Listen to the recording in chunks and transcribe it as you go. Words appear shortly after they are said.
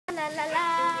la la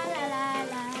la la la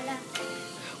la la.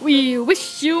 We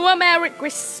wish you a Merry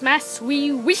Christmas.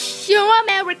 We wish you a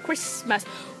Merry Christmas.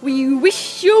 We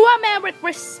wish you a Merry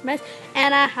Christmas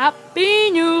and a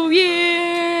Happy New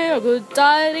Year. Good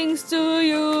tidings to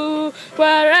you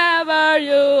wherever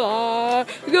you are.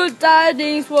 Good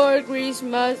tidings for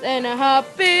Christmas and a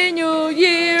Happy New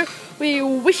Year. We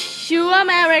wish you a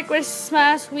Merry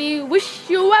Christmas. We wish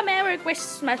you a Merry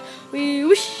Christmas. We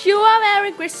wish you a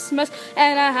Merry Christmas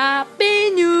and a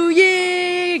Happy New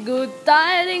Year. Good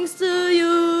tidings to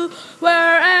you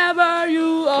wherever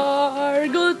you are.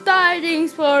 Good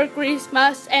tidings for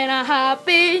Christmas and a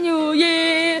Happy New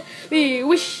Year. We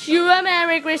wish you a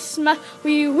Merry Christmas.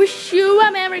 We wish you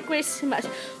a Merry Christmas.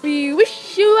 We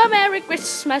wish you a Merry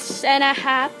Christmas and a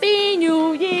Happy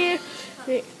New Year.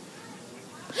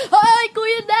 Hoy,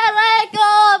 Kuya Derek!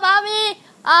 Oh, Mami!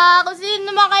 Kung sino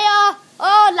naman kayo?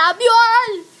 Oh, love you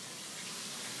all!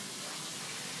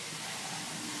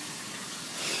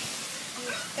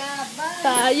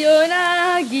 Tayo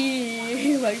na,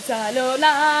 magsalo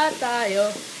na tayo.